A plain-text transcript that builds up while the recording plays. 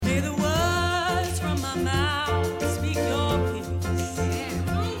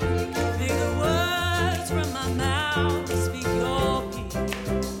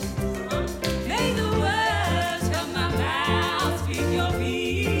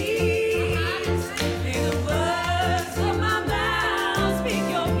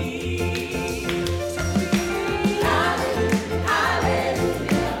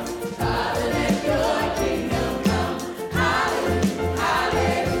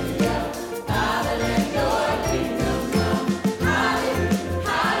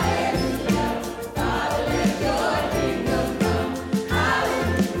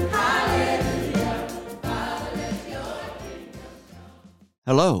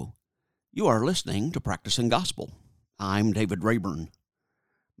Hello, you are listening to Practicing Gospel. I'm David Rayburn.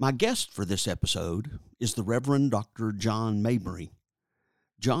 My guest for this episode is the Reverend Dr. John Mabry.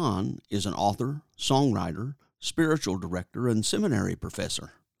 John is an author, songwriter, spiritual director, and seminary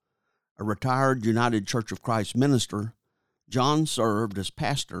professor. A retired United Church of Christ minister, John served as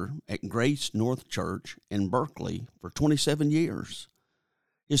pastor at Grace North Church in Berkeley for 27 years.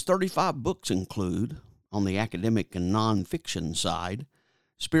 His 35 books include, on the academic and nonfiction side,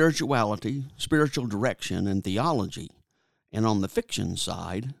 spirituality, spiritual direction, and theology, and on the fiction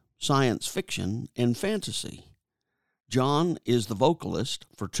side, science fiction and fantasy. John is the vocalist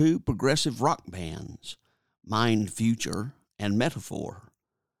for two progressive rock bands, Mind Future and Metaphor,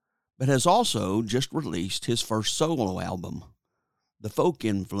 but has also just released his first solo album, the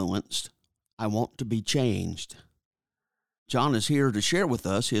folk-influenced I Want to Be Changed. John is here to share with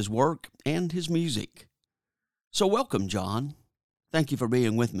us his work and his music. So welcome, John. Thank you for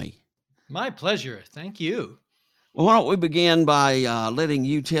being with me. My pleasure. Thank you. Well, why don't we begin by letting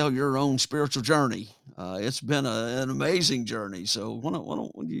you tell your own spiritual journey? It's been an amazing journey. So why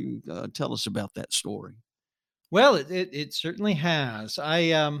don't you tell us about that story? Well, it certainly has.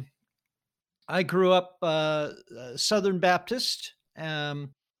 I grew up Southern Baptist, and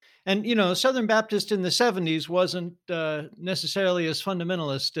Southern Baptist in the 70s wasn't necessarily as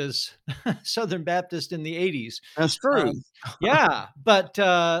fundamentalist as Southern Baptist in the 80s. That's true. Yeah, but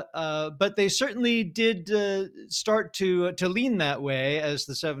they certainly did start to lean that way as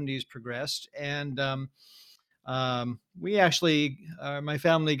the 70s progressed, and we actually, my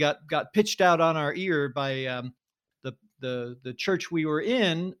family got pitched out on our ear by the church we were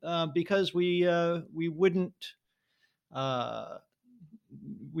in because we wouldn't.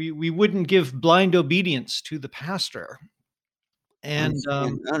 We wouldn't give blind obedience to the pastor, and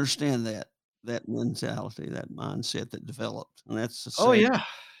I understand that mentality, that mindset that developed, and that's the oh same. yeah,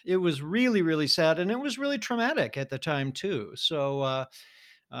 it was really, really sad, and it was really traumatic at the time too. So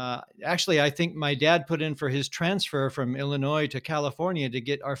actually, I think my dad put in for his transfer from Illinois to California to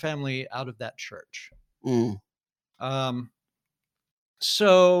get our family out of that church. Mm. Um,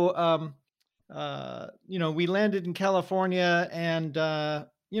 so we landed in California, and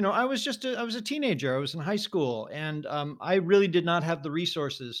I was a teenager. I was in high school, and I really did not have the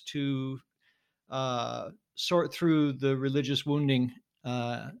resources to sort through the religious wounding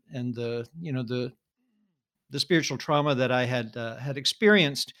and the spiritual trauma that I had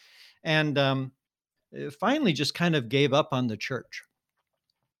experienced, and finally just kind of gave up on the church.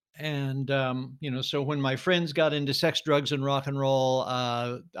 And so when my friends got into sex, drugs, and rock and roll,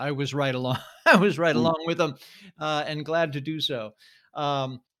 I was right along. I was right Mm. along with them, and glad to do so.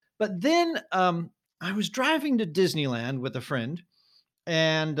 But then I was driving to Disneyland with a friend,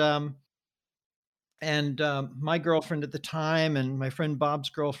 and my girlfriend at the time, and my friend Bob's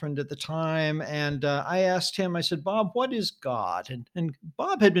girlfriend at the time, and I asked him. I said, "Bob, what is God?" And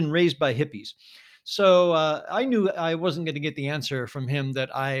Bob had been raised by hippies. So I knew I wasn't going to get the answer from him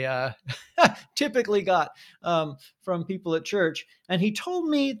that I typically got from people at church. And he told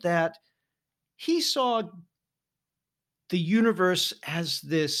me that he saw the universe as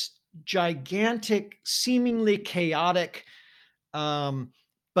this gigantic, seemingly chaotic, um,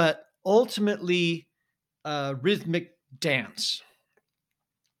 but ultimately rhythmic dance.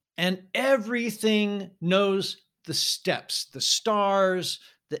 And everything knows the steps, the stars,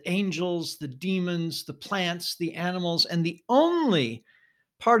 the angels, the demons, the plants, the animals, and the only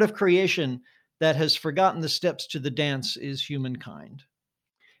part of creation that has forgotten the steps to the dance is humankind.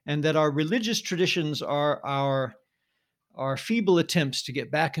 And that our religious traditions are our feeble attempts to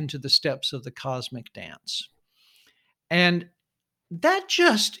get back into the steps of the cosmic dance. And that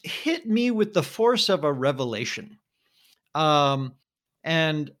just hit me with the force of a revelation. And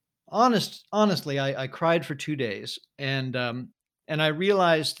honestly, I cried for 2 days, and I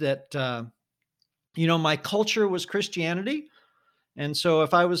realized that my culture was Christianity, and so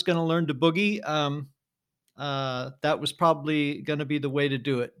if I was going to learn to boogie, that was probably going to be the way to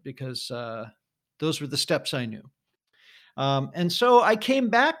do it because those were the steps I knew. And so I came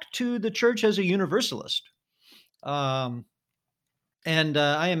back to the church as a universalist. Um, and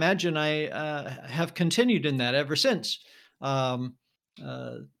I imagine I have continued in that ever since. Um,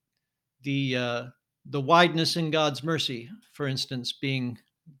 uh, the wideness in God's mercy, for instance, being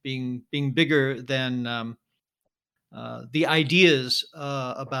bigger than the ideas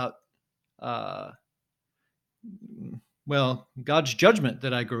about uh, God's judgment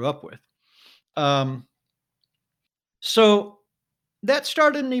that I grew up with. Um, so that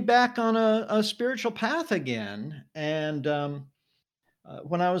started me back on a spiritual path again, and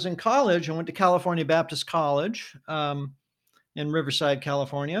when I was in college, I went to California Baptist College. in Riverside,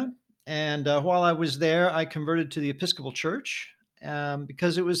 California. And while I was there, I converted to the Episcopal Church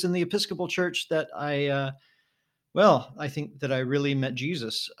because it was in the Episcopal Church that I think that I really met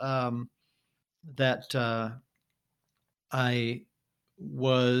Jesus. That I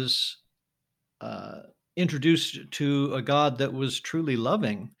was uh, introduced to a God that was truly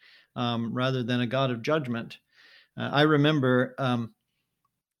loving rather than a God of judgment. I remember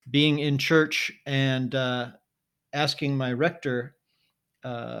being in church and asking my rector,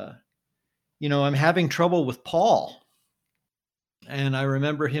 uh, I'm having trouble with Paul. And I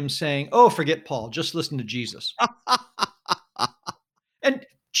remember him saying, "Oh, forget Paul, just listen to Jesus." And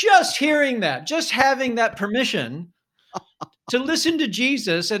just hearing that, just having that permission to listen to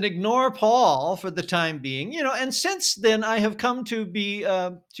Jesus and ignore Paul for the time being, and since then I have come to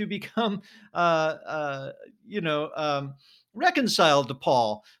become, you know, reconciled to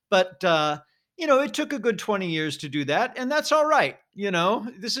Paul. But, it took a good 20 years to do that, and that's all right.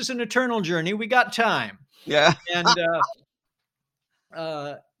 This is an eternal journey. We got time. Yeah. And,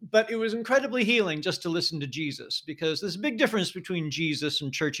 uh, but it was incredibly healing just to listen to Jesus because there's a big difference between Jesus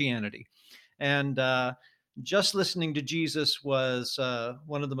and churchianity. And just listening to Jesus was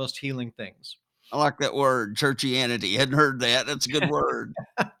one of the most healing things. I like that word, churchianity. Hadn't heard that. That's a good word.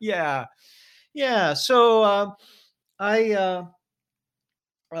 Yeah. Yeah. So I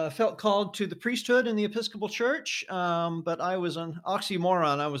felt called to the priesthood in the Episcopal Church, but I was an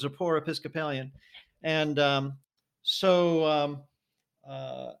oxymoron. I was a poor Episcopalian. And so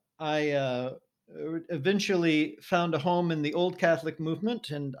uh, I eventually found a home in the Old Catholic movement,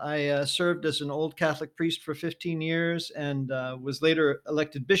 and I served as an Old Catholic priest for 15 years and was later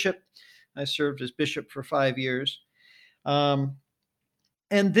elected bishop. I served as bishop for 5 years. Um,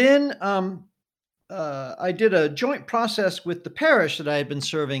 and then I did a joint process with the parish that I had been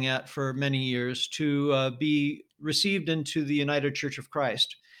serving at for many years to be received into the United Church of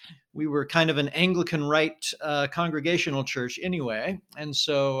Christ. We were kind of an Anglican Rite congregational church anyway. And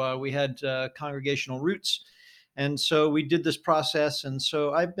so we had congregational roots. And so we did this process. And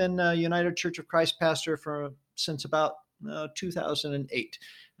so I've been a United Church of Christ pastor since about 2008.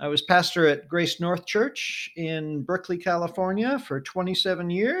 I was pastor at Grace North Church in Berkeley, California for 27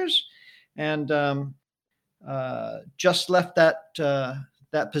 years. And just left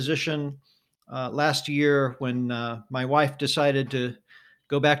that position last year when my wife decided to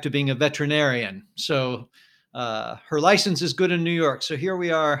go back to being a veterinarian. So her license is good in New York. So here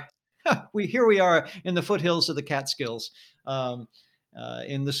we are. Here we are in the foothills of the Catskills,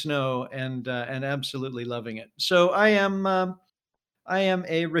 in the snow, and absolutely loving it. So I am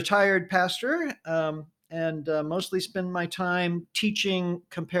a retired pastor. And mostly spend my time teaching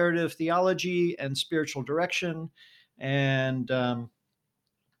comparative theology and spiritual direction and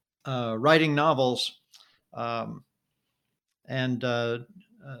writing novels. Um, and uh,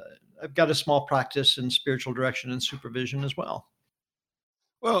 I've got a small practice in spiritual direction and supervision as well.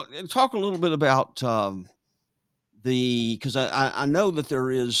 Well, and talk a little bit about because I know that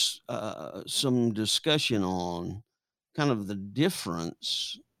there is some discussion on kind of the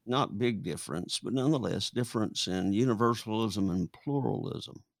difference, not big difference, but nonetheless difference in universalism and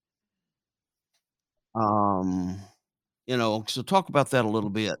pluralism. Um, so talk about that a little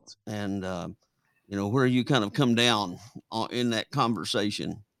bit, and where you kind of come down in that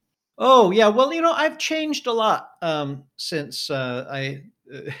conversation. Oh, yeah. Well, I've changed a lot since I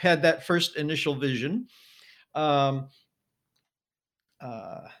had that first initial vision. Um,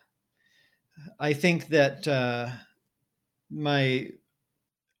 uh, I think that my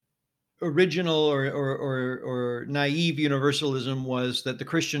original or naive universalism was that the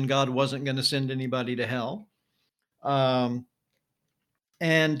Christian God wasn't going to send anybody to hell. Um,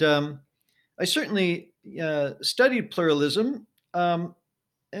 and I certainly studied pluralism. Um,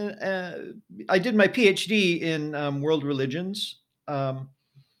 and I did my PhD in world religions. And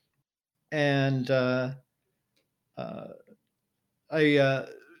uh, I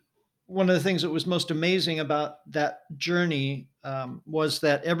One of the things that was most amazing about that journey was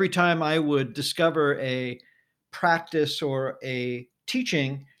that every time I would discover a practice or a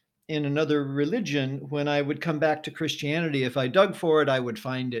teaching in another religion, when I would come back to Christianity, if I dug for it, I would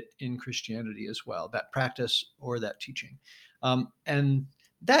find it in Christianity as well, that practice or that teaching. And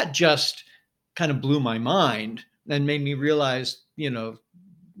that just kind of blew my mind and made me realize,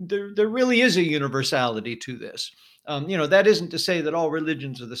 there really is a universality to this. That isn't to say that all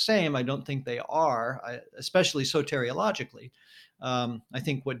religions are the same. I don't think they are, especially soteriologically. I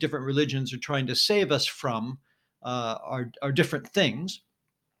think what different religions are trying to save us from are different things,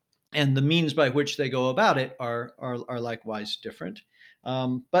 and the means by which they go about it are likewise different.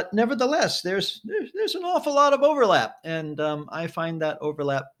 But nevertheless, there's an awful lot of overlap, and I find that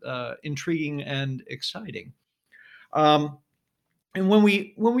overlap intriguing and exciting. Um, and when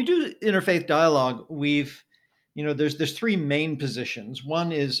we do interfaith dialogue, there's three main positions.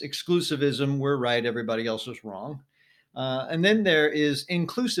 One is exclusivism, we're right, everybody else is wrong. And then there is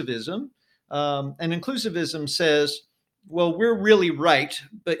inclusivism. And inclusivism says, well, we're really right,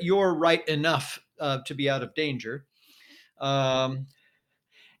 but you're right enough to be out of danger. Um,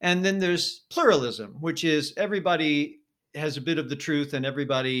 and then there's pluralism, which is everybody has a bit of the truth and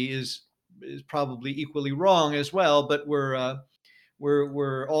everybody is probably equally wrong as well, but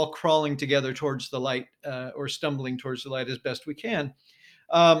we're all crawling together towards the light, or stumbling towards the light as best we can.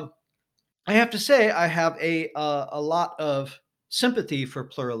 Um, I have to say, I have a lot of sympathy for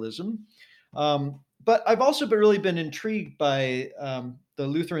pluralism, but I've also really been intrigued by the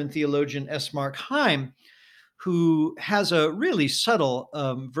Lutheran theologian S. Mark Heim, who has a really subtle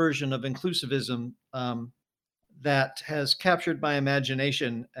version of inclusivism that has captured my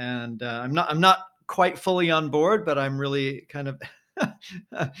imagination, and I'm not quite fully on board, but I'm really kind of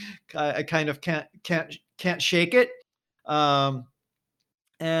I kind of can't shake it. Um,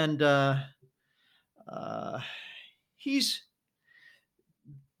 and uh, he's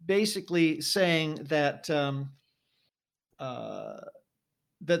basically saying uh,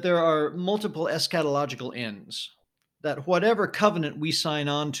 that there are multiple eschatological ends. That whatever covenant we sign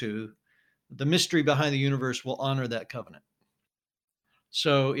on to, the mystery behind the universe will honor that covenant.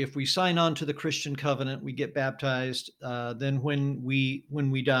 So if we sign on to the Christian covenant, we get baptized. Then when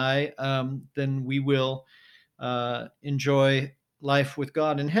we die, then we will enjoy life with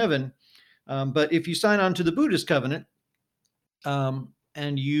God in heaven. But if you sign on to the Buddhist covenant,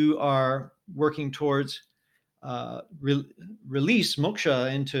 and you are working towards release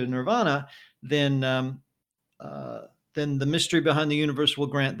moksha into nirvana, then then the mystery behind the universe will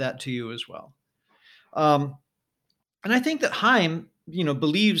grant that to you as well. Um, and I think that Heim,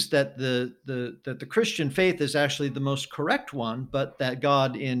 believes that the Christian faith is actually the most correct one, but that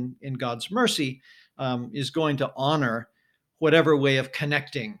God, in God's mercy, is going to honor whatever way of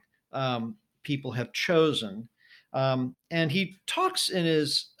connecting people have chosen. And he talks in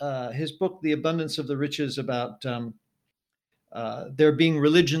his book, The Abundance of the Riches, about there being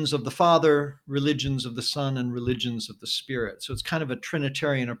religions of the Father, religions of the Son, and religions of the Spirit. So it's kind of a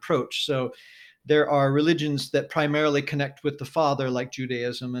Trinitarian approach. So there are religions that primarily connect with the Father, like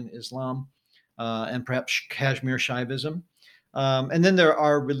Judaism and Islam, and perhaps Kashmir Shaivism. And then there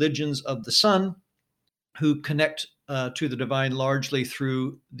are religions of the Son, who connect to the divine largely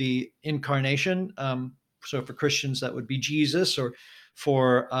through the incarnation. So for Christians, that would be Jesus, or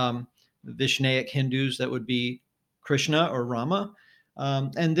for Vishnaic Hindus, that would be Krishna or Rama.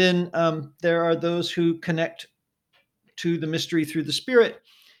 And then there are those who connect to the mystery through the Spirit.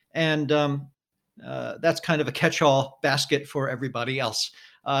 And that's kind of a catch-all basket for everybody else.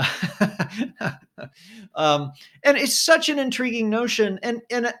 Uh, and it's such an intriguing notion,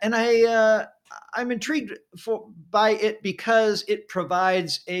 I'm intrigued by it because it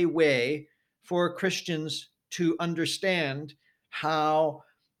provides a way for Christians to understand how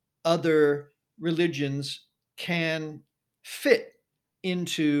other religions can fit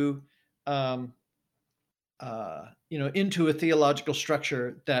into um, into a theological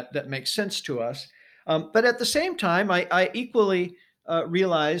structure that makes sense to us. But at the same time, I equally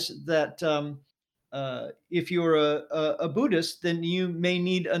realize that if you're a Buddhist, then you may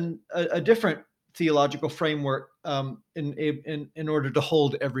need a different theological framework in order to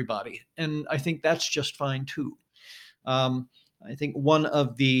hold everybody, and I think that's just fine too. I think one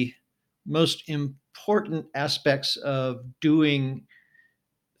of the most important aspects of doing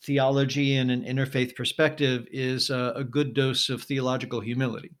theology in an interfaith perspective is a good dose of theological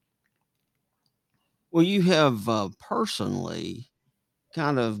humility. Well, you have personally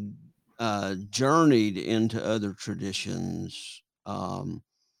kind of journeyed into other traditions,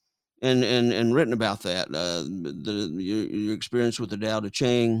 and written about that. Your experience with the Tao Te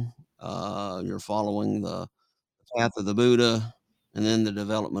Ching, you're following the path of the Buddha, and then the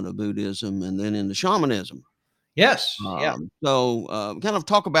development of Buddhism, and then into shamanism. Yes, yeah, Kind of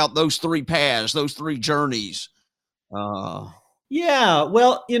talk about those three paths, those three journeys. Uh, yeah.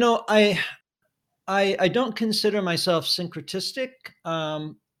 Well, I don't consider myself syncretistic.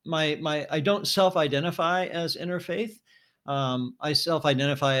 I don't self-identify as interfaith. I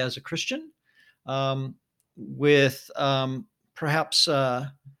self-identify as a Christian, with perhaps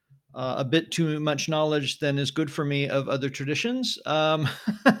a bit too much knowledge than is good for me of other traditions.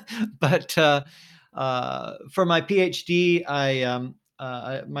 But for my PhD,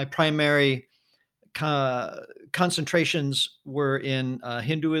 my primary concentrations were in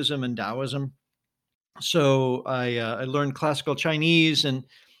Hinduism and Taoism. So I learned classical Chinese, and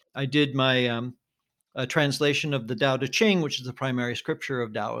I did my translation of the Tao Te Ching, which is the primary scripture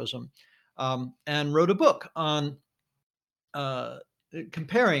of Taoism, and wrote a book on uh,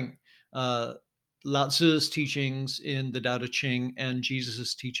 comparing uh, Lao Tzu's teachings in the Tao Te Ching and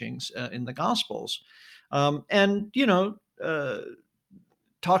Jesus's teachings in the Gospels, and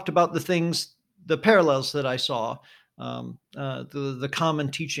talked about the things, the parallels that I saw, the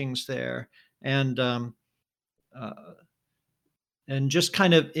common teachings there, and uh, just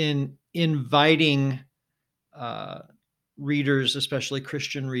kind of in inviting uh, readers, especially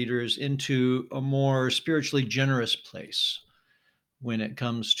Christian readers, into a more spiritually generous place when it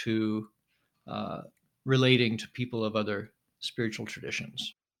comes to uh, relating to people of other spiritual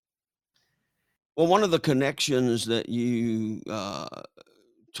traditions. Well, one of the connections that you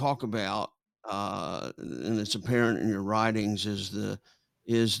talk about, and it's apparent in your writings, is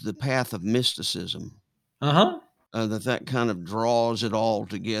the path of mysticism. Uh huh. That kind of draws it all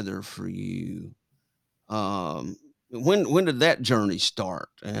together for you. When did that journey start,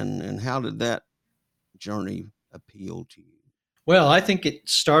 and how did that journey appeal to you? Well, I think it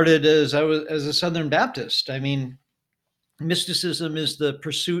started as I was as a Southern Baptist. I mean, mysticism is the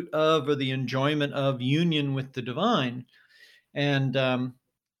pursuit of or the enjoyment of union with the divine, and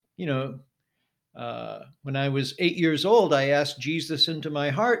you know, when I was 8 years old, I asked Jesus into my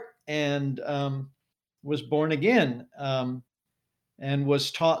heart and was born again, and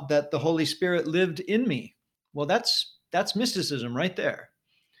was taught that the Holy Spirit lived in me. Well, that's mysticism right there.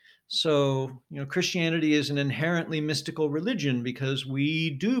 So, Christianity is an inherently mystical religion because we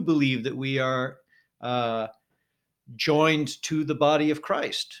do believe that we are uh, joined to the body of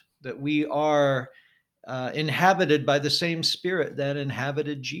Christ, that we are inhabited by the same Spirit that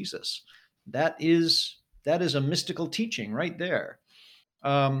inhabited Jesus. That is that is a mystical teaching right there.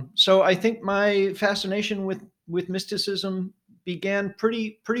 So I think my fascination with mysticism began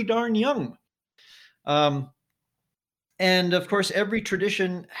pretty darn young. Um, and of course, every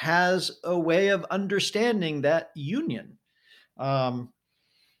tradition has a way of understanding that union. Um,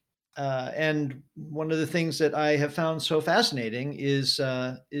 and one of the things that I have found so fascinating is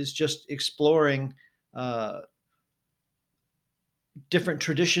just exploring uh, different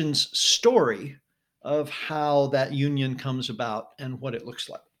traditions' story of how that union comes about and what it looks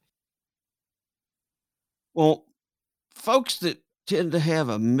like. Well, folks that tend to have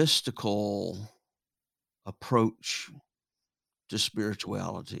a mystical approach to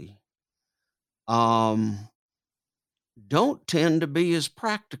spirituality, um, don't tend to be as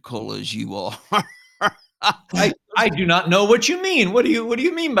practical as you are. I do not know what you mean. What do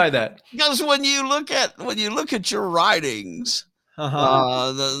you mean by that? Because when you look at your writings, Uh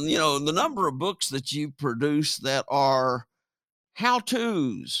huh. the number of books that you produce that are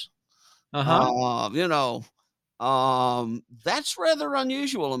how-tos, Uh huh. uh, you know, that's rather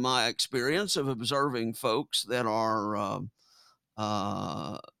unusual in my experience of observing folks that are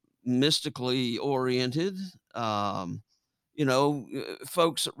uh, mystically oriented. Um,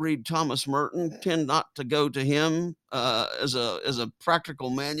 folks that read Thomas Merton tend not to go to him as a practical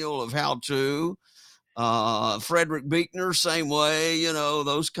manual of how to. Frederick Buechner, same way.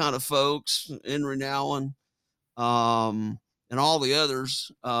 Those kind of folks. Henry Nouwen, and all the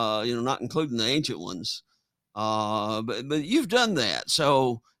others. Not including the ancient ones. But you've done that.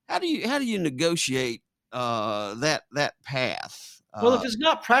 So how do you negotiate that path? Well, if it's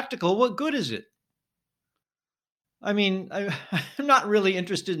not practical, what good is it? I mean, I'm not really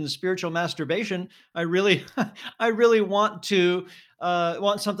interested in spiritual masturbation. I really, I really want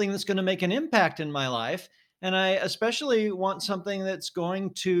something that's going to make an impact in my life, and I especially want something that's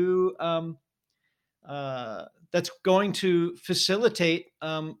going to facilitate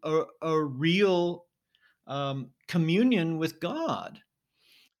a real communion with God.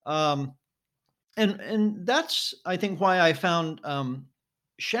 Um, and that's, I think, why I found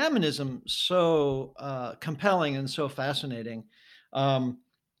shamanism so compelling and so fascinating, um,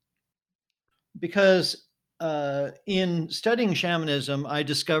 because in studying shamanism I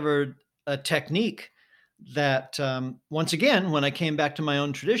discovered a technique that, once again, when I came back to my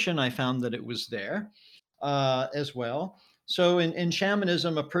own tradition, I found that it was there as well. So in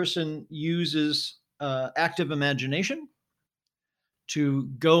shamanism, a person uses active imagination to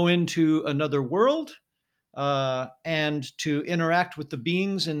go into another world and to interact with the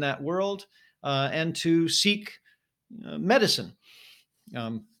beings in that world, and to seek medicine.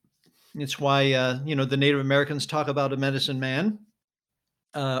 Um, it's why the Native Americans talk about a medicine man,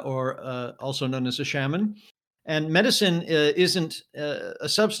 or also known as a shaman. And medicine isn't a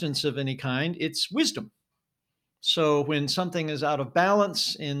substance of any kind, it's wisdom. So when something is out of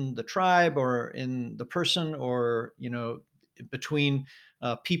balance in the tribe or in the person, or between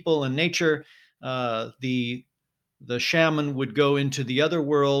people and nature, the shaman would go into the other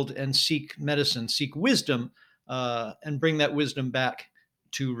world and seek medicine, seek wisdom, and bring that wisdom back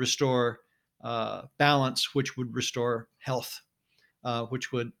to restore balance, which would restore health,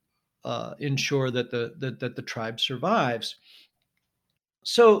 which would ensure that the tribe survives.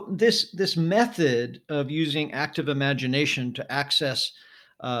 So this method of using active imagination to access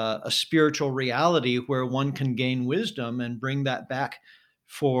a spiritual reality where one can gain wisdom and bring that back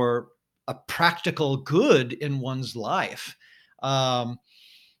for a practical good in one's life. Um,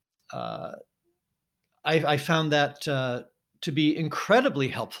 uh, I found that to be incredibly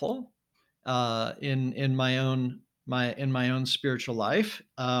helpful in my own spiritual life,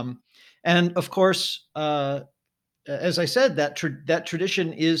 and of course, as I said, that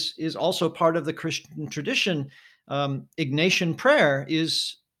tradition is also part of the Christian tradition. Ignatian prayer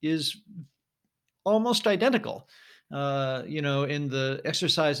is almost identical. In the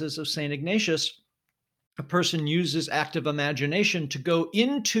exercises of Saint Ignatius, a person uses active imagination to go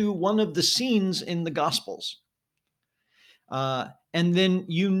into one of the scenes in the Gospels, and then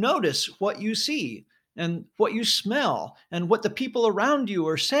you notice what you see and what you smell and what the people around you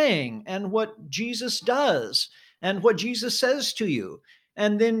are saying and what Jesus does and what Jesus says to you.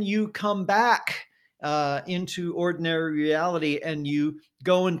 And then you come back into ordinary reality and you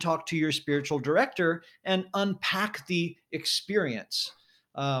go and talk to your spiritual director and unpack the experience,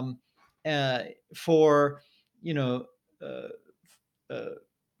 um, uh, for, you know, uh, uh,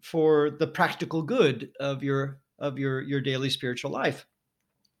 for the practical good of your daily spiritual life.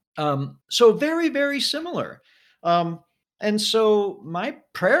 So very, very similar. Um, and so my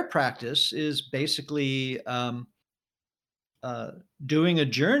prayer practice is basically uh, doing a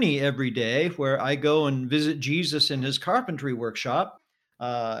journey every day where I go and visit Jesus in his carpentry workshop.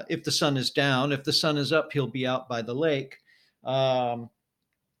 If the sun is down, if the sun is up, he'll be out by the lake. Um,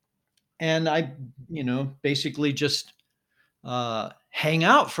 and I, basically just hang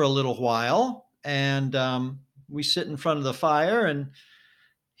out for a little while, and we sit in front of the fire, and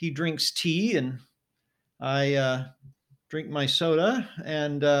he drinks tea, and I drink my soda,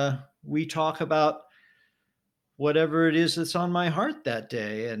 and we talk about whatever it is that's on my heart that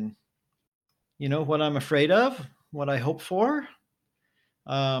day, and what I'm afraid of, what I hope for,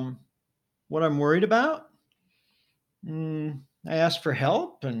 um, what I'm worried about. I ask for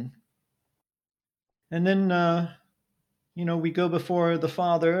help, and then we go before the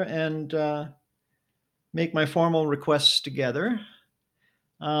Father and make my formal requests together.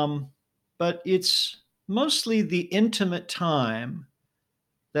 Um, but it's mostly the intimate time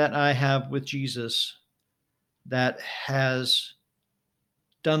that I have with Jesus that has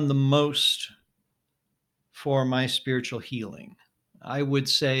done the most for my spiritual healing. I would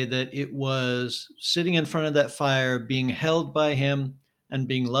say that it was sitting in front of that fire, being held by him and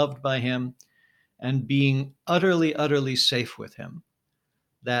being loved by him and being utterly, utterly safe with him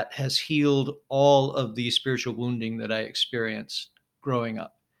that has healed all of the spiritual wounding that I experienced growing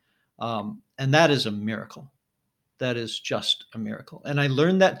up. And that is a miracle. That is just a miracle. And I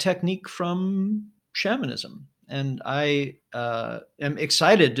learned that technique from shamanism. And I am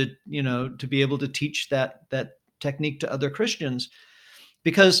excited to be able to teach that technique to other Christians,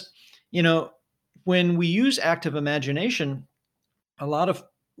 because you know when we use active imagination, a lot of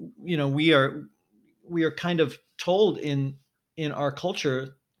we are kind of told in our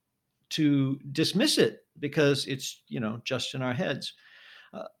culture to dismiss it because it's just in our heads.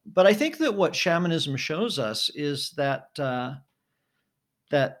 But I think that what shamanism shows us is that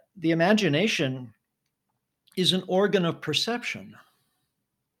the imagination is an organ of perception.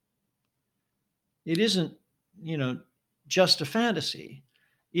 It isn't, you know, just a fantasy.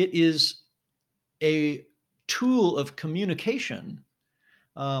 It is a tool of communication.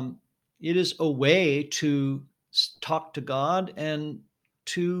 Um, it is a way to talk to God and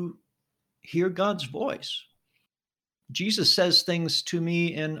to hear God's voice. Jesus says things to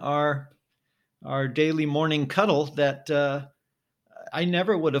me in our daily morning cuddle that I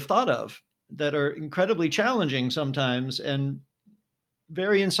never would have thought of, that are incredibly challenging sometimes and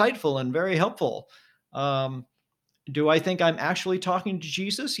very insightful and very helpful. Um, do I think I'm actually talking to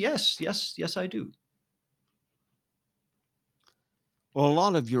Jesus? Yes, yes, yes, I do. Well, a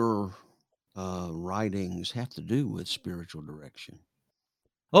lot of your writings have to do with spiritual direction.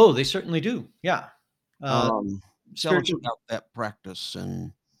 Oh, they certainly do. Yeah. Uh, Um, Tell us spiritual. about that practice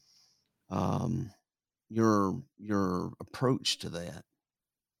and um, your approach to that.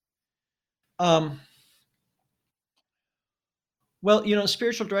 Um, Well,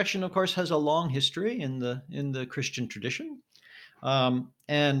 spiritual direction, of course, has a long history in the Christian tradition,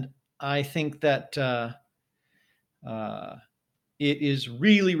 and I think that uh, it is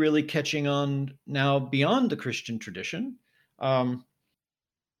really, really catching on now beyond the Christian tradition. Um,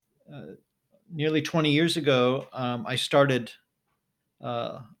 uh, Nearly 20 years ago, I started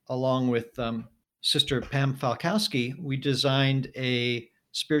along with Sister Pam Falkowski. We designed a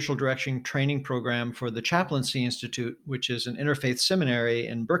spiritual direction training program for the Chaplaincy Institute, which is an interfaith seminary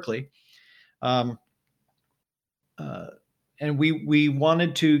in Berkeley. Um, uh, and we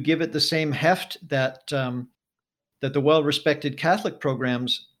wanted to give it the same heft that the well-respected Catholic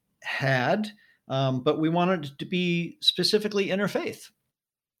programs had, but we wanted it to be specifically interfaith.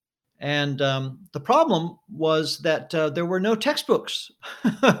 And the problem was that there were no textbooks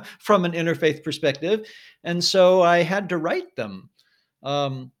from an interfaith perspective. And so I had to write them.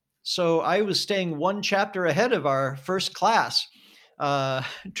 Um, so I was staying one chapter ahead of our first class, uh,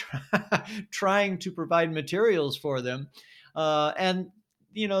 trying to provide materials for them. And,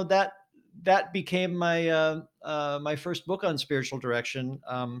 that became my first book on spiritual direction,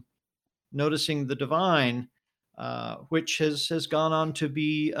 Noticing the Divine, which has gone on to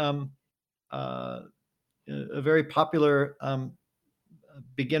be uh, a very popular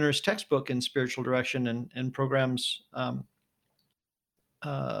beginner's textbook in spiritual direction and programs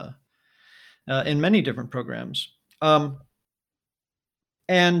uh, in many different programs.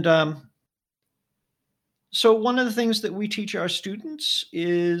 And So, one of the things that we teach our students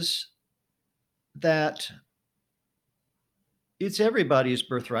is that it's everybody's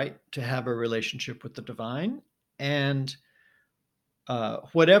birthright to have a relationship with the divine. And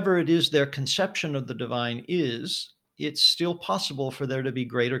whatever it is their conception of the divine is, it's still possible for there to be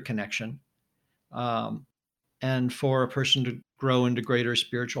greater connection, um, and for a person to grow into greater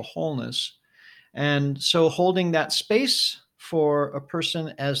spiritual wholeness. And so holding that space for a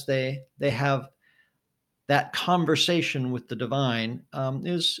person as they have that conversation with the divine,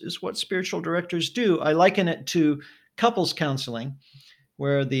 is what spiritual directors do. I liken it to couples counseling,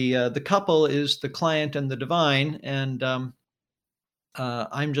 where the couple is the client and the divine, and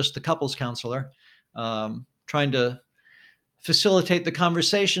I'm just the couples counselor, trying to facilitate the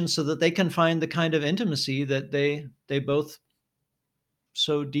conversation so that they can find the kind of intimacy that they both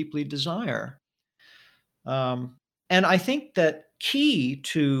so deeply desire. Um, and I think that key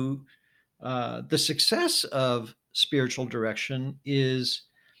to the success of spiritual direction is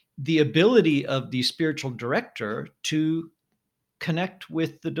the ability of the spiritual director to connect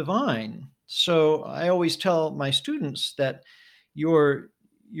with the divine. So I always tell my students that your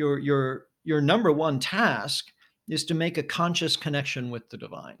your number one task is to make a conscious connection with the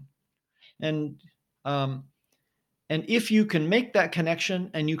divine. And um, and if you can make that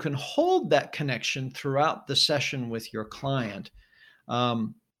connection and you can hold that connection throughout the session with your client,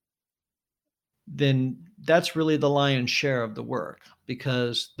 um, then that's really the lion's share of the work,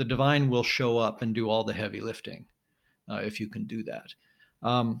 because the divine will show up and do all the heavy lifting if you can do that.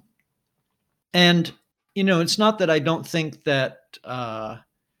 Um, and it's not that I don't think that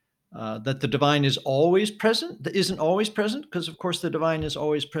the divine is always present, that isn't always present, because of course the divine is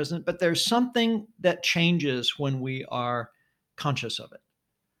always present, but there's something that changes when we are conscious of it,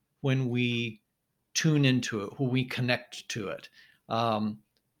 when we tune into it, when we connect to it. Um,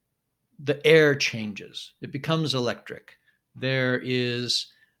 the air changes, it becomes electric. There is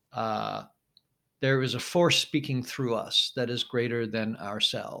uh, there is a force speaking through us that is greater than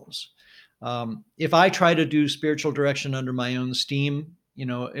ourselves. If I try to do spiritual direction under my own steam,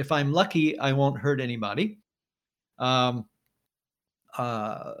 if I'm lucky, I won't hurt anybody. Um,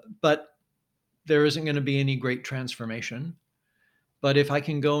 but there isn't going to be any great transformation. But if I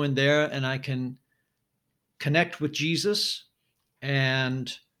can go in there and I can connect with Jesus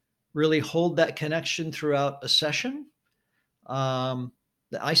and really hold that connection throughout a session, um,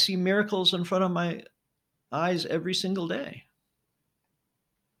 I see miracles in front of my eyes every single day.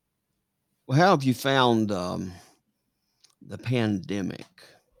 Well, how have you found the pandemic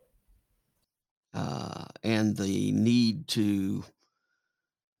and the need to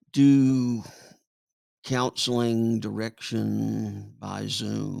do counseling direction by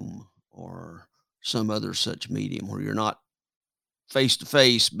Zoom or some other such medium where you're not face to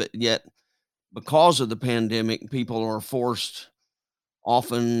face, but yet because of the pandemic, people are forced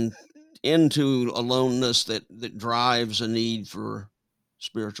often into aloneness that drives a need for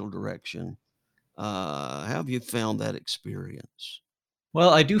spiritual direction. How have you found that experience? Well,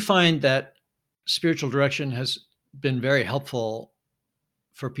 I do find that spiritual direction has been very helpful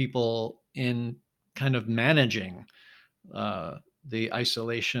for people in kind of managing the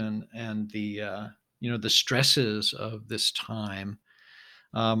isolation and the the stresses of this time.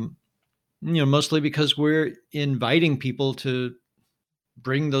 Um, Mostly because we're inviting people to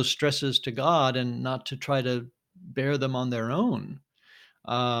bring those stresses to God and not to try to bear them on their own.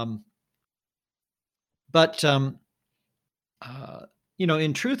 Um, but uh,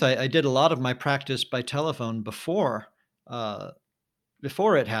 in truth, I did a lot of my practice by telephone uh,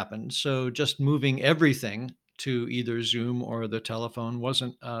 before it happened. So just moving everything to either Zoom or the telephone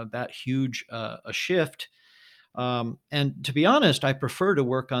wasn't that huge a shift. And to be honest, I prefer to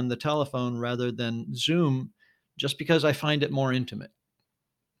work on the telephone rather than Zoom, just because I find it more intimate.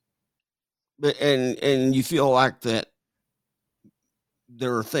 But and you feel like that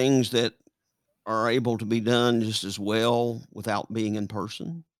there are things that are able to be done just as well without being in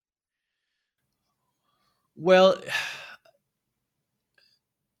person? Well,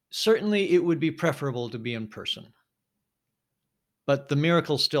 certainly it would be preferable to be in person, but the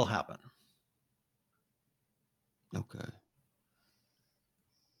miracles still happen. Okay.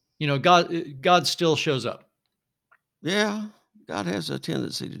 God still shows up. Yeah, God has a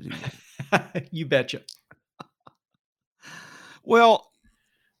tendency to do that. You betcha. Well,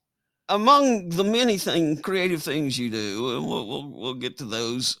 among the many creative things you do, and we'll get to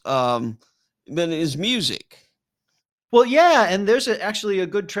those, but is music. Well, yeah, and there's actually a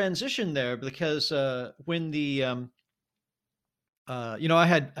good transition there because when the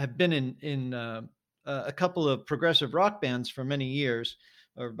I've been in a couple of progressive rock bands for many years,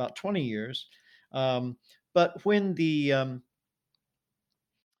 or about 20 years. But when the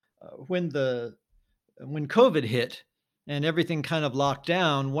when COVID hit and everything kind of locked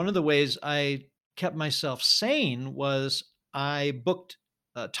down, one of the ways I kept myself sane was I booked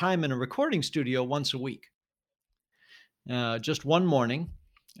time in a recording studio once a week, just one morning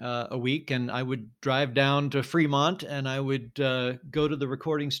a week, and I would drive down to Fremont and I would go to the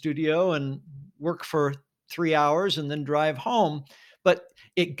recording studio and work for 3 hours and then drive home. But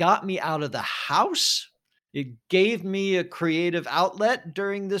it got me out of the house. It gave me a creative outlet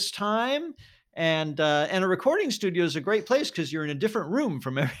during this time, and a recording studio is a great place because you're in a different room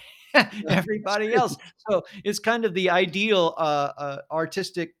from That's everybody true. else. So it's kind of the ideal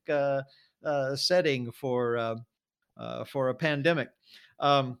artistic setting for a pandemic.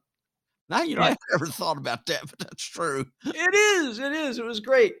 Um, Now, and I never thought about that, but that's true. it was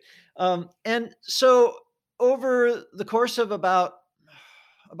great. And so over the course of about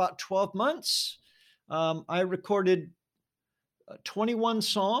 12 months, I recorded 21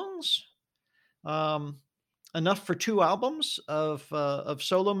 songs, um, enough for 2 albums of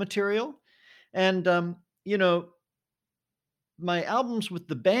solo material. And my albums with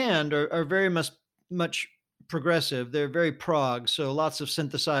the band are very much progressive. They're very prog, so lots of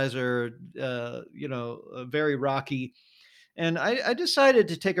synthesizer, very rocky. And I decided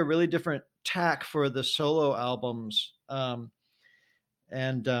to take a really different tack for the solo albums, and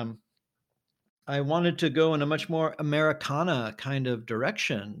I wanted to go in a much more Americana kind of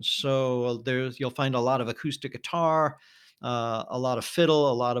direction. So you'll find a lot of acoustic guitar, a lot of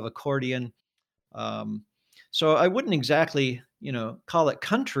fiddle, a lot of accordion. Um, so I wouldn't exactly, call it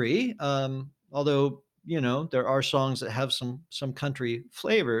country, although there are songs that have some country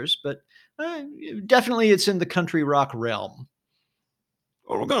flavors, but uh, definitely it's in the country rock realm.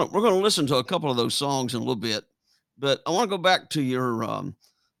 Well, we're gonna listen to a couple of those songs in a little bit, but I want to go back to your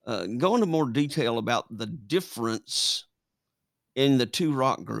go into more detail about the difference in the two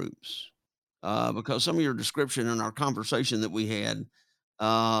rock groups, because some of your description in our conversation that we had,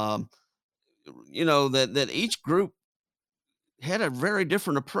 um, that each group had a very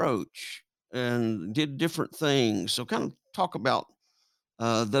different approach and did different things. So, kind of talk about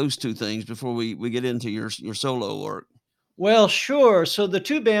those two things before we get into your solo work. Well, sure. So the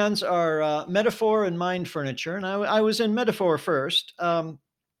two bands are Metaphor and Mind Furniture, and I was in Metaphor first.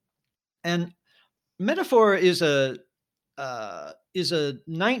 And Metaphor is a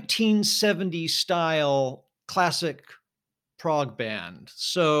 1970s style classic prog band.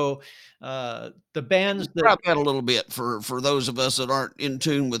 So the bands that Describe that a little bit for those of us that aren't in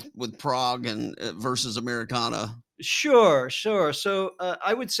tune with prog and versus Americana. sure. So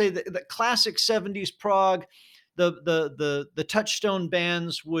I would say that the classic 70s prog, the touchstone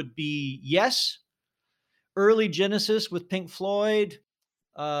bands would be Yes, early Genesis with Pink Floyd,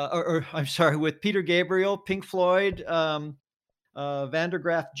 or I'm sorry, with Peter Gabriel, Pink Floyd,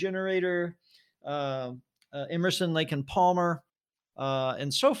 Vandergraaf Generator, uh, Emerson, Lake and Palmer,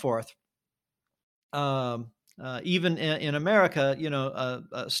 and so forth. Even in America,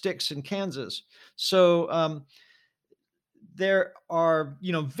 Styx in Kansas. So there are,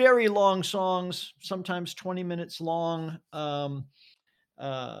 very long songs, sometimes 20 minutes long,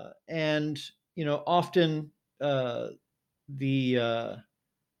 and often uh, the uh,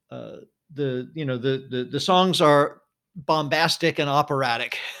 the songs are bombastic and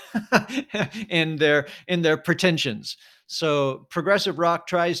operatic in their pretensions. So progressive rock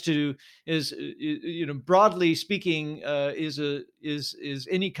tries to is broadly speaking is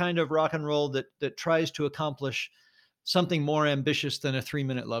any kind of rock and roll that tries to accomplish something more ambitious than a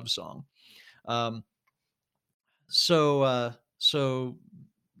 3-minute love song. Um, so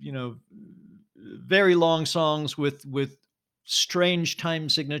you know very long songs with strange time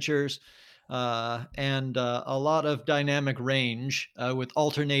signatures, and a lot of dynamic range, with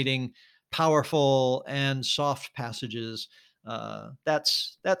alternating powerful and soft passages.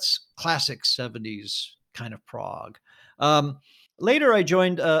 That's classic 70s kind of prog. Um, Later, I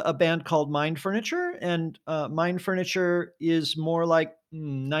joined a band called Mind Furniture, and Mind Furniture is more like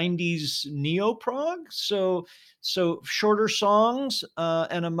 90s neo prog. So shorter songs,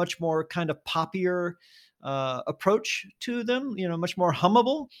 and a much more kind of poppier approach to them. Much more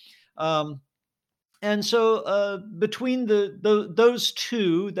hummable. Um, and so between those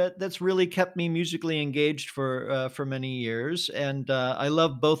two, that's really kept me musically engaged for many years, and I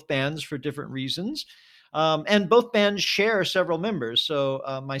love both bands for different reasons. And both bands share several members, so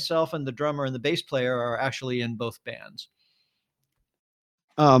myself and the drummer and the bass player are actually in both bands.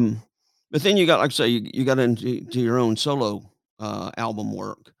 Um, but then you got, like I say, you got into your own solo album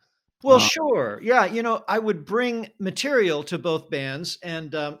work. Well, sure. Yeah, I would bring material to both bands,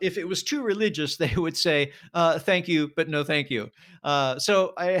 and if it was too religious, they would say, "Thank you, but no, thank you."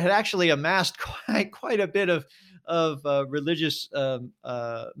 So I had actually amassed quite a bit of religious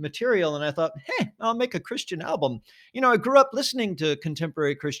material, and I thought, "Hey, I'll make a Christian album." I grew up listening to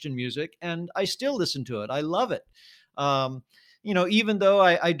contemporary Christian music, and I still listen to it. I love it. Um, Even though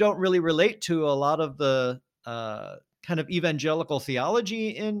I don't really relate to a lot of the kind of evangelical theology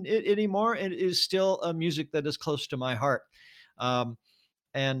in it anymore, it is still a music that is close to my heart. Um,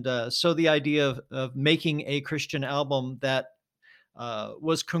 and So the idea of making a Christian album that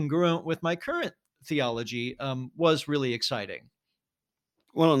was congruent with my current theology was really exciting.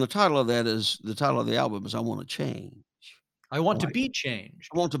 Well, and the title of the album is "I Want to Change." I I want to like be changed.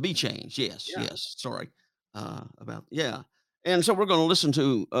 I want to be changed. Yes, Yeah. yes. Sorry about yeah. And so we're going to listen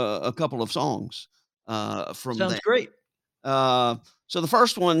to a couple of songs from Sounds that. great. Uh, so the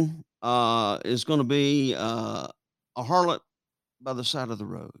first one is going to be "A Harlot by the Side of the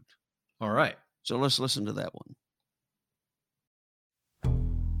Road." All right. So let's listen to that one.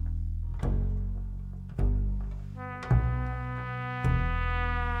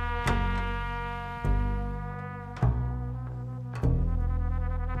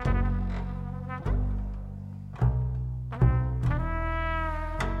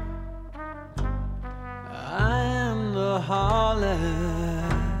 I am the harlot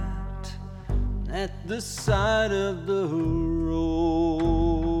at the side of the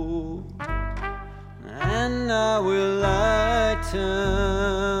road, and I will lighten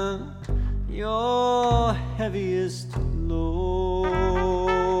your heaviest load.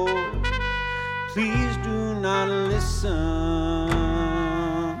 Please do not listen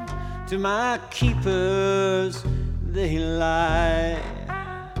to my keepers, they lie.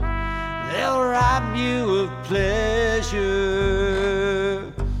 They'll rob you of pleasure,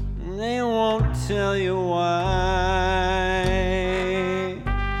 they won't tell you why.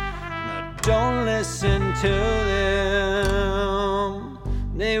 Now don't listen to them,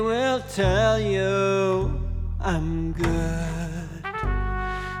 they will tell you I'm good,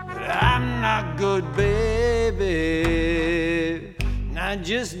 but I'm not good, baby. I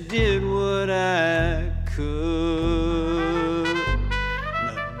just did what I could.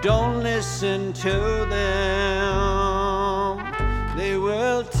 Don't listen to them, they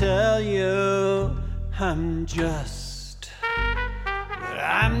will tell you I'm just, but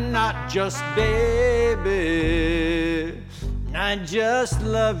I'm not just, baby. I just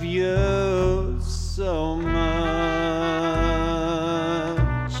love you so much.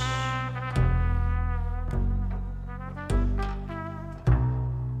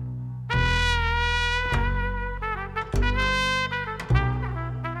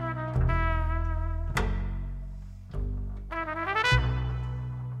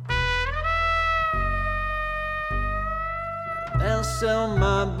 They'll sell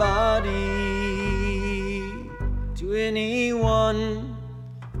my body to anyone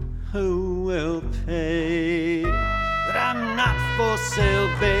who will pay, but I'm not for sale,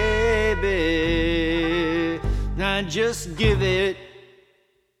 baby. I just give it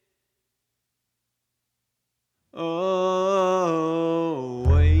away.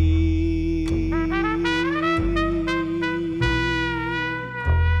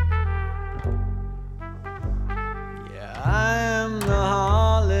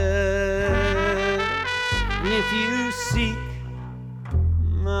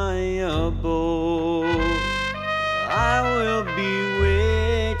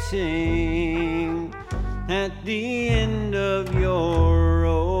 waiting at the end of your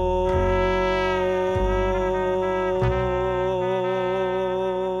road.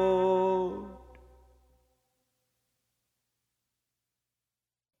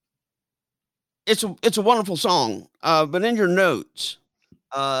 It's a wonderful song, but in your notes,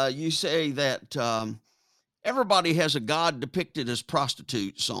 you say that everybody has a God depicted as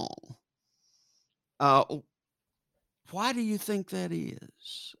prostitute song. Uh, why do you think that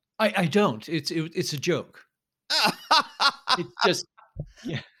is? I don't. It's a joke. It's just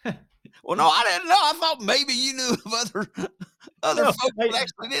yeah. Well, no, I didn't know. I thought maybe you knew of other No, folks that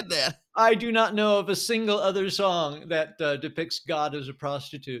actually did that. I do not know of a single other song that depicts God as a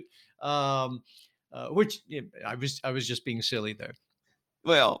prostitute. Which I was just being silly there.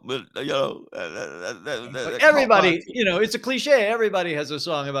 Well, but you know, But everybody, it's a cliche. Everybody has a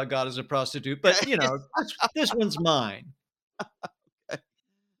song about God as a prostitute, but this one's mine.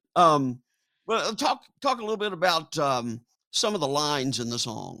 Well, talk a little bit about some of the lines in the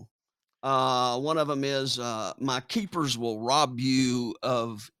song. One of them is, "My keepers will rob you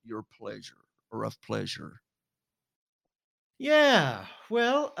of your pleasure or of pleasure." Yeah.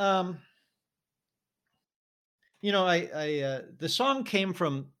 Well, the song came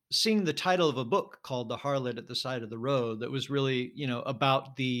from seeing the title of a book called "The Harlot at the Side of the Road" that was really,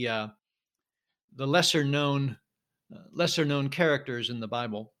 about the lesser known characters in the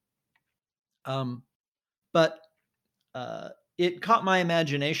Bible. But it caught my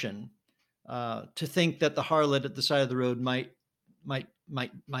imagination to think that the harlot at the side of the road might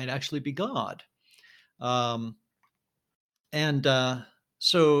actually be God. Um, and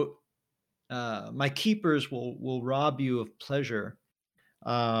so my keepers will rob you of pleasure.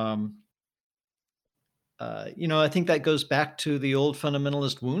 Um, I think that goes back to the old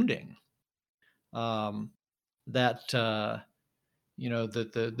fundamentalist wounding. Um, that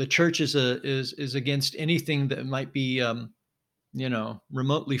that the church is against anything that might be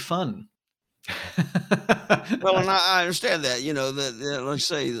remotely fun. Well, and I understand that, let's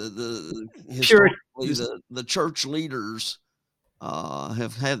say Pure, historically, the church leaders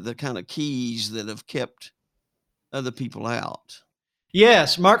have had the kind of keys that have kept other people out.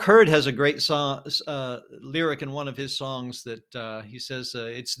 yes, Mark Hurd has a great song lyric in one of his songs that he says,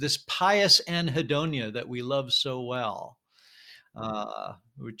 "It's this pious anhedonia that we love so well,"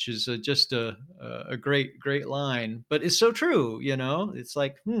 which is just a great line. But it's so true. It's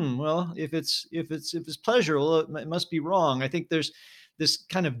like, well, if it's pleasure, well, it must be wrong. I think there's this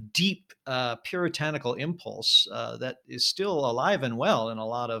kind of deep puritanical impulse that is still alive and well in a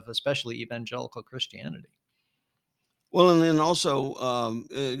lot of, especially evangelical Christianity. Well, and then also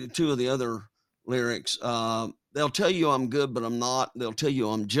two of the other lyrics, they'll tell you I'm good, but I'm not. They'll tell you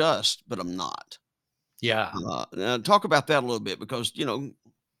I'm just, but I'm not. Yeah. Now talk about that a little bit because,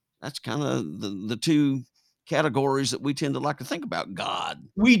 that's kind of the two categories that we tend to like to think about God.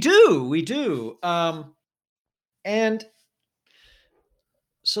 We do. And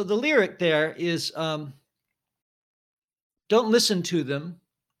so the lyric there is, don't listen to them.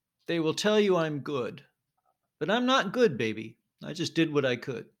 They will tell you I'm good, but I'm not good, baby. I just did what I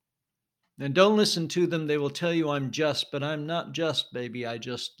could. And don't listen to them. They will tell you I'm just, but I'm not just, baby. I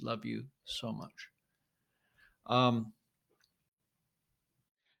just love you so much.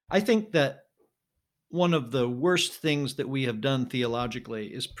 I think that one of the worst things that we have done theologically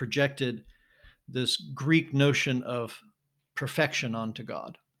is projected this Greek notion of perfection onto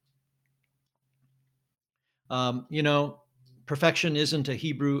God. Perfection isn't a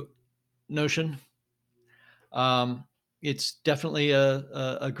Hebrew notion. It's definitely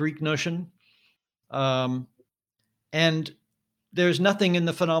a Greek notion. And there's nothing in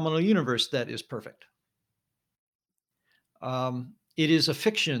the phenomenal universe that is perfect. It is a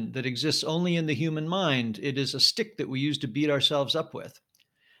fiction that exists only in the human mind. It is a stick that we use to beat ourselves up with.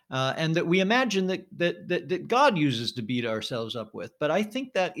 And that we imagine that God uses to beat ourselves up with. But I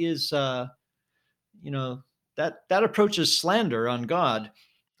think that is, that approach is slander on God.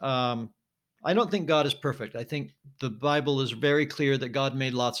 I don't think God is perfect. I think the Bible is very clear that God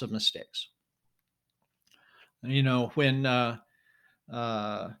made lots of mistakes. When you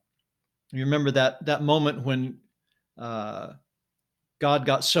remember that moment when God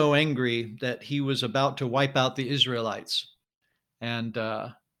got so angry that he was about to wipe out the Israelites, and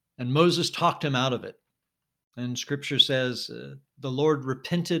Moses talked him out of it. And Scripture says the Lord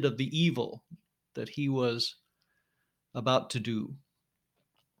repented of the evil that he was about to do.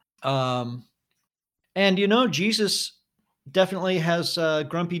 And Jesus definitely has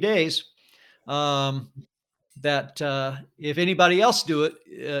grumpy days. That if anybody else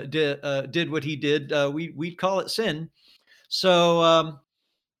did what he did, we'd call it sin. So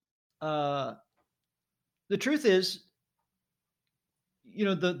uh, the truth is,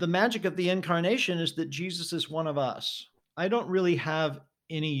 the magic of the incarnation is that Jesus is one of us. I don't really have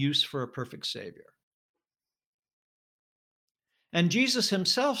any use for a perfect Savior. And Jesus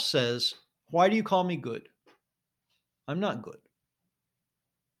himself says, "Why do you call me good? I'm not good."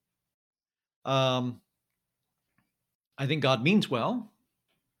 Um, I think God means well.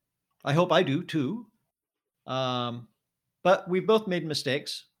 I hope I do too. Um, but we've both made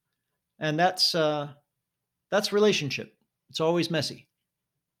mistakes, and that's relationship. It's always messy.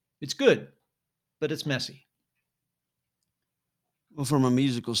 It's good, but it's messy. Well, from a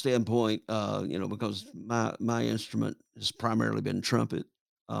musical standpoint, because my instrument has primarily been trumpet,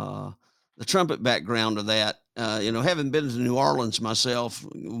 the trumpet background of that, having been to New Orleans myself,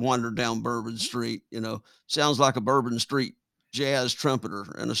 wandered down Bourbon Street, sounds like a Bourbon Street jazz trumpeter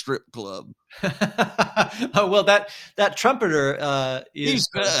in a strip club. Oh, well, that trumpeter He's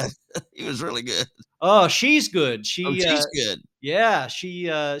good. He was really good. Oh, she's good. She's good. Yeah,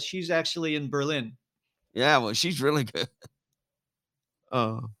 she's actually in Berlin. Yeah, well, she's really good.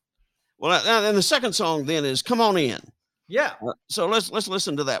 Well, and the second song then is "Come On In." Yeah. So let's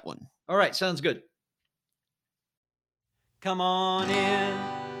listen to that one. All right, sounds good. Come on in.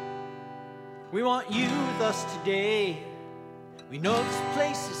 We want you with us today. We know this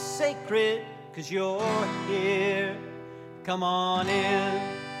place is sacred because you're here. Come on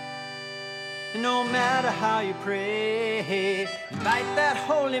in. And no matter how you pray, invite that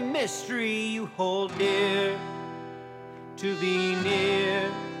holy mystery you hold dear to be near.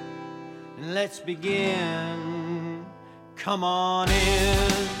 And let's begin. Come on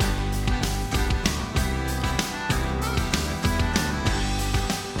in.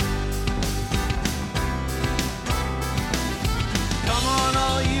 Come on,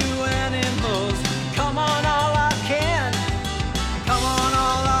 all you animals. Come on, all I can. Come on,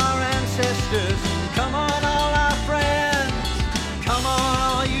 all our ancestors. Come on, all our friends. Come on,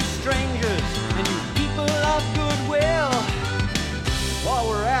 all you strangers and you people of goodwill. While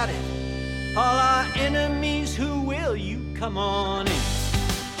we're at it, all our enemies who will, you come on in.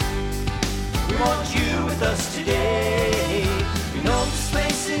 We want you with us today. We know this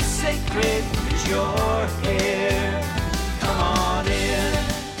place is sacred because you're here. Come on in.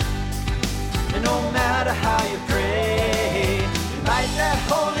 And no matter how you pray, invite that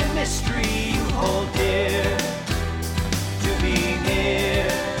holy mystery you hold dear to be near.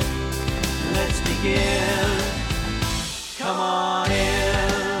 Let's begin. Come on in.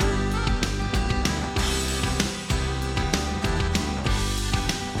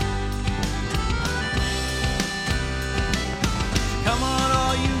 Come on,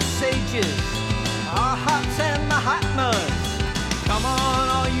 all you sages, our hots and Mahatmas. Come on,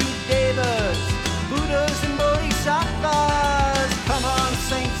 all you devas, Buddhas and Bodhisattvas. Come on,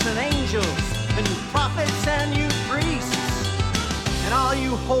 saints and angels, and you prophets and you priests, and all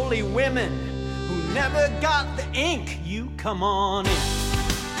you holy women who never got the ink, you come on in.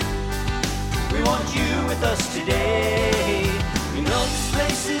 We want you with us today. We know this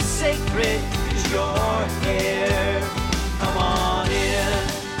place is sacred because you're here. Come on in.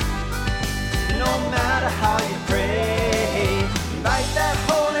 No matter how you pray, invite that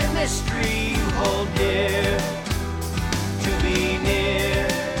holy mystery you hold dear to be near.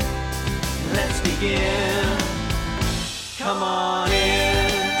 Let's begin. Come on in.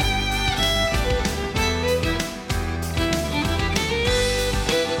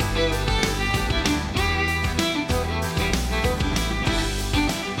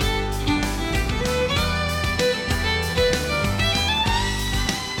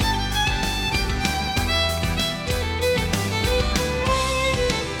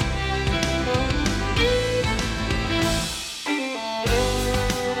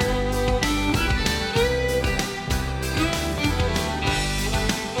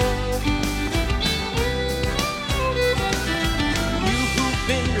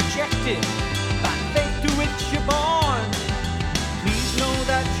 By faith to which you're born, please know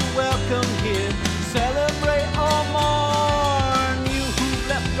that you're welcome here. Celebrate or mourn. You who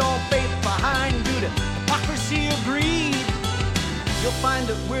left your faith behind due to hypocrisy or greed, you'll find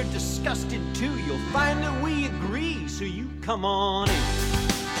that we're disgusted too. You'll find that we agree, so you come on in.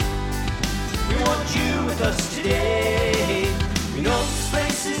 We want you with us today. We know this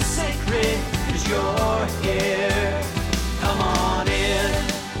place is sacred because you're here. Come on in.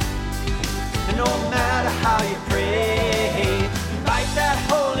 And no matter how you pray, invite that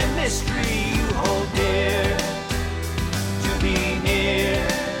holy mystery you hold dear to be near.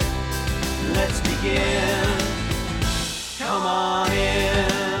 Let's begin. Come on in.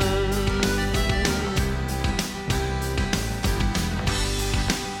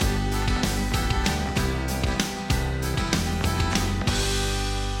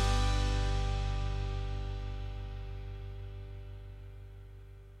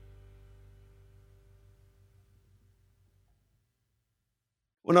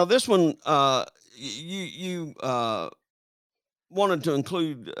 Well, now this one, you wanted to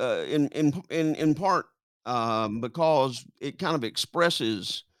include in part because it kind of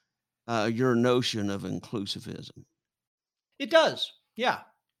expresses your notion of inclusivism. It does. Yeah.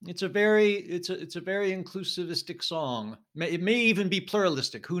 It's a very inclusivistic song. It may even be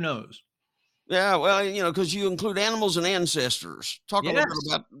pluralistic. Who knows? Yeah, well, because you include animals and ancestors. Talk a little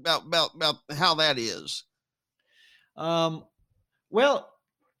bit Yes. about how that is. Um, well,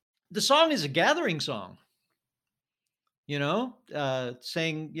 the song is a gathering song,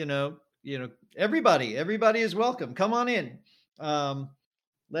 saying, everybody is welcome. Come on in. Um,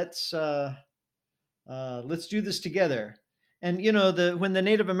 let's let's do this together. And when the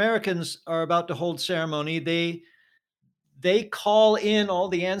Native Americans are about to hold ceremony, they call in all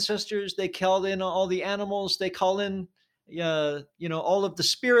the ancestors, they call in all the animals, they call in all of the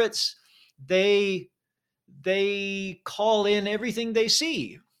spirits. They call in everything they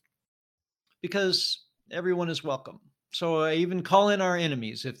see because everyone is welcome. So I even call in our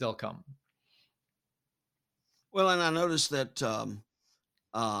enemies if they'll come. Well, and I noticed that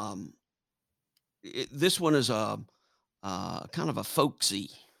um, this one is a kind of a folksy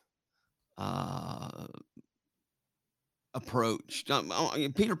uh, approach.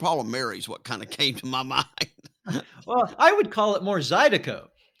 Peter, Paul, and Mary's what kind of came to my mind. Well, I would call it more Zydeco.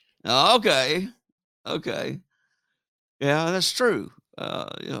 Okay, okay, yeah, that's true.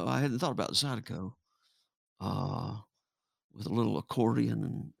 I hadn't thought about Zydeco uh, with a little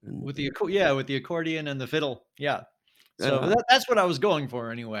accordion and With the accordion and the fiddle. Yeah. So uh, that's what I was going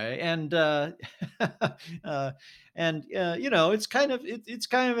for anyway. And uh, it's kind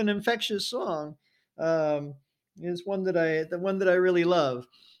of an infectious song. Um, it's the one that I really love.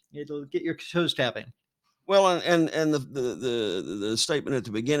 It'll get your toes tapping. well, and the statement at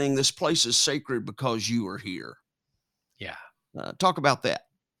the beginning, this place is sacred because you are here. Yeah. Talk about that.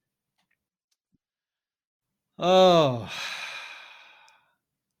 Oh,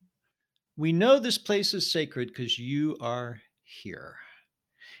 we know this place is sacred because you are here.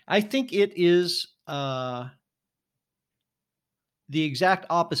 I think it is the exact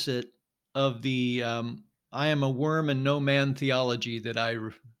opposite of the I am a worm and no man theology that I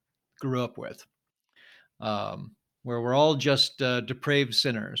grew up with, where we're all just depraved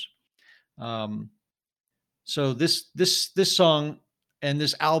sinners. Um, so this song and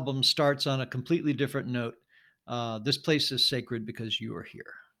this album starts on a completely different note. This place is sacred because you are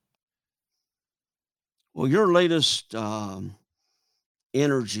here. Well, your latest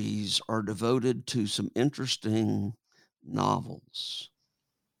energies are devoted to some interesting novels.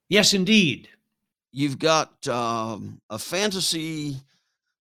 Yes, indeed. You've got a fantasy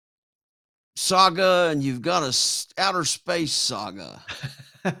saga and you've got a outer space saga.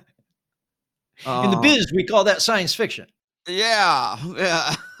 In the biz, we call that science fiction. Yeah.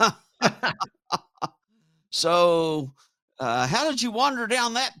 So, how did you wander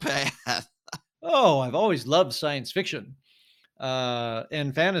down that path? Oh, I've always loved science fiction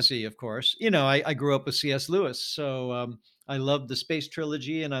and fantasy, of course. I grew up with C.S. Lewis, so I loved the space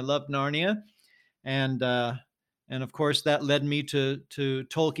trilogy and I loved Narnia, and of course that led me to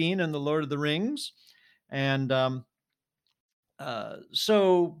Tolkien and the Lord of the Rings, and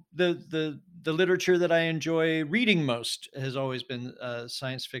so the literature that I enjoy reading most has always been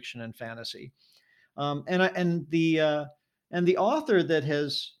science fiction and fantasy, and the author that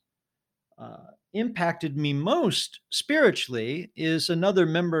has impacted me most spiritually is another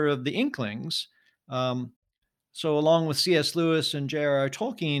member of the Inklings. Um, so, along with C.S. Lewis and J.R.R.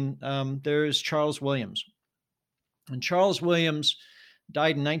 Tolkien, there's Charles Williams. And Charles Williams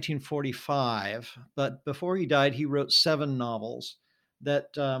died in 1945, but before he died, he wrote 7 novels that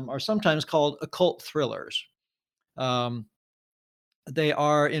are sometimes called occult thrillers. Um, they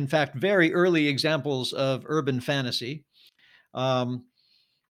are, in fact, very early examples of urban fantasy. Um,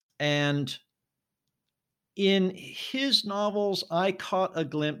 and in his novels, I caught a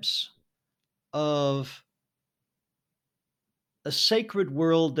glimpse of a sacred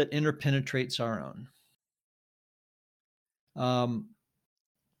world that interpenetrates our own. Um,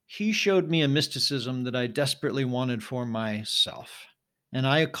 he showed me a mysticism that I desperately wanted for myself. And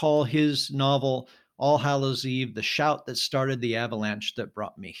I call his novel All Hallows Eve the shout that started the avalanche that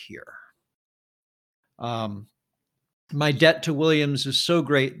brought me here. My debt to Williams is so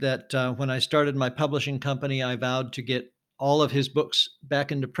great that when I started my publishing company, I vowed to get all of his books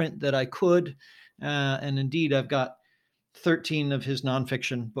back into print that I could. And indeed, I've got 13 of his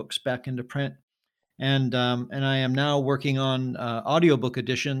nonfiction books back into print. And I am now working on audiobook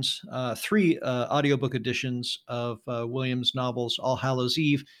editions, 3 audiobook editions of Williams' novels, All Hallows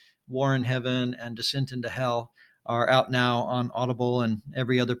Eve, War in Heaven, and Descent into Hell. are out now on Audible and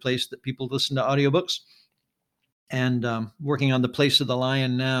every other place that people listen to audiobooks. And working on The Place of the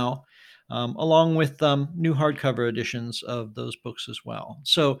Lion now, along with new hardcover editions of those books as well.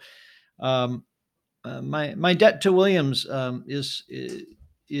 So my debt to Williams is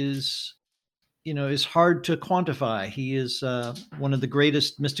hard to quantify. He is one of the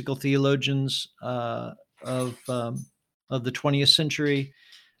greatest mystical theologians of the 20th century,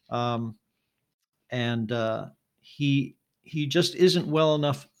 and he just isn't well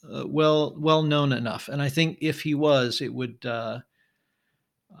known enough. And I think if he was,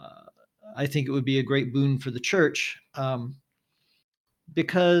 I think it would be a great boon for the church,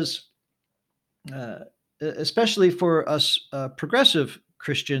 because especially for us progressive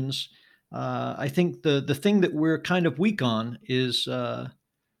Christians, I think the thing that we're kind of weak on is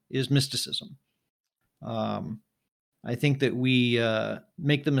mysticism. I think that we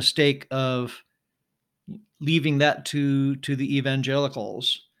make the mistake of leaving that to the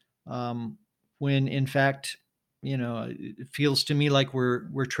evangelicals, when in fact, it feels to me like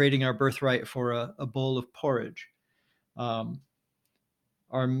we're trading our birthright for a bowl of porridge.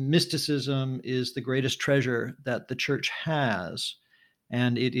 Our mysticism is the greatest treasure that the church has,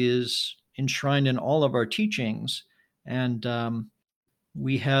 and it is enshrined in all of our teachings. And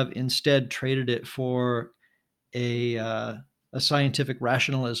we have instead traded it for a scientific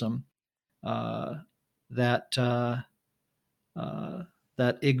rationalism that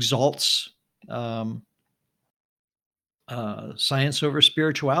exalts science over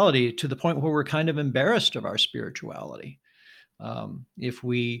spirituality, to the point where we're kind of embarrassed of our spirituality. If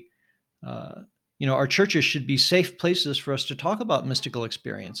we, our churches should be safe places for us to talk about mystical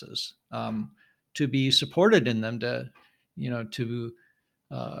experiences, to be supported in them, to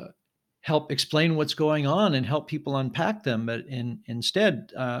help explain what's going on and help people unpack them. But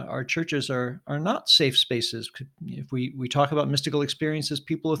instead, our churches are not safe spaces. If we talk about mystical experiences,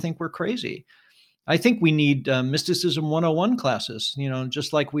 people will think we're crazy. I think we need Mysticism 101 classes,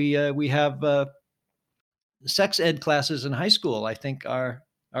 just like we have sex ed classes in high school. I think our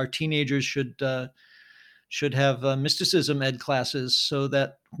teenagers should have mysticism ed classes, so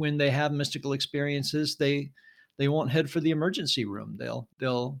that when they have mystical experiences, they won't head for the emergency room. They'll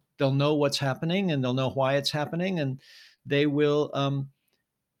know what's happening, and they'll know why it's happening, and they will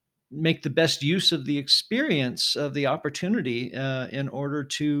make the best use of the experience, of the opportunity, in order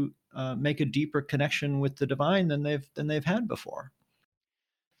to make a deeper connection with the divine than they've had before.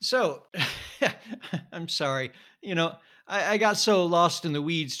 So, I'm sorry. I got so lost in the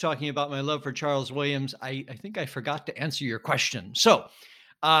weeds talking about my love for Charles Williams, I think I forgot to answer your question. So,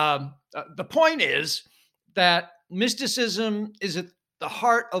 the point is that mysticism is at the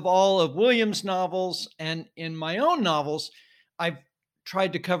heart of all of Williams' novels, and in my own novels, I've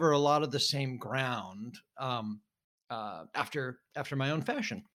tried to cover a lot of the same ground, after my own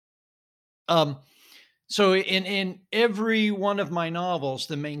fashion. So in every one of my novels,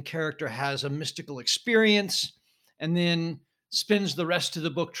 the main character has a mystical experience, and then spends the rest of the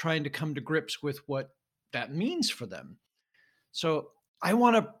book trying to come to grips with what that means for them. So I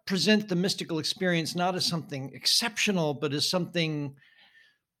want to present the mystical experience not as something exceptional, but as something,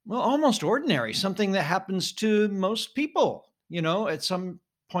 well, almost ordinary, something that happens to most people, at some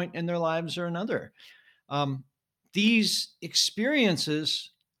point in their lives or another. These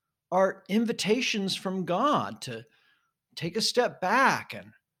experiences are invitations from God to take a step back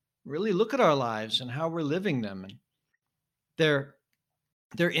and really look at our lives and how we're living them. And they're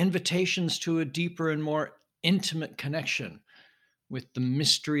invitations to a deeper and more intimate connection with the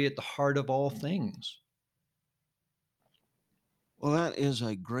mystery at the heart of all things. Well, that is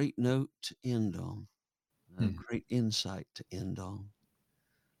a great note to end on, a great insight to end on.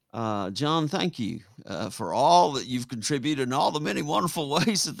 John, thank you for all that you've contributed and all the many wonderful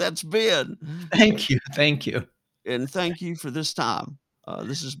ways that's been. Thank you. Thank you. And thank you for this time.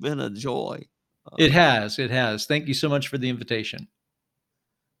 This has been a joy. It has. Thank you so much for the invitation.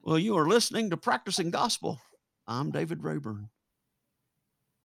 Well, you are listening to Practicing Gospel. I'm David Rayburn.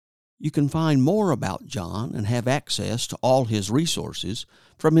 You can find more about John and have access to all his resources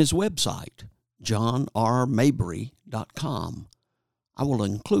from his website, johnrmabry.com. I will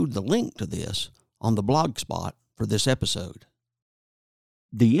include the link to this on the blog spot for this episode.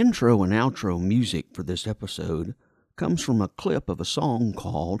 The intro and outro music for this episode comes from a clip of a song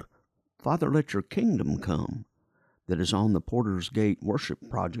called Father Let Your Kingdom Come that is on the Porter's Gate Worship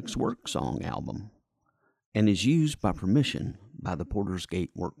Project's Work Song album and is used by permission by the Porter's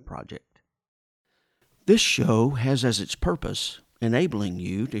Gate Work Project. This show has as its purpose enabling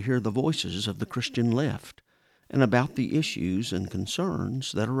you to hear the voices of the Christian left and about the issues and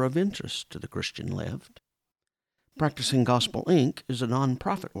concerns that are of interest to the Christian left. Practicing Gospel, Inc. is a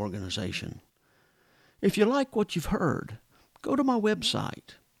nonprofit organization. If you like what you've heard, go to my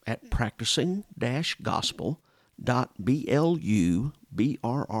website at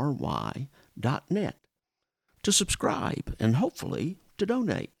practicing-gospel.blubry.net to subscribe and hopefully to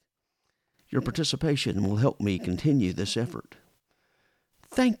donate. Your participation will help me continue this effort.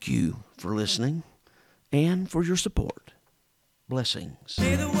 Thank you for listening and for your support. Blessings.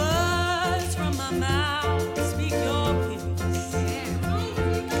 May the words from my mouth speak your peace.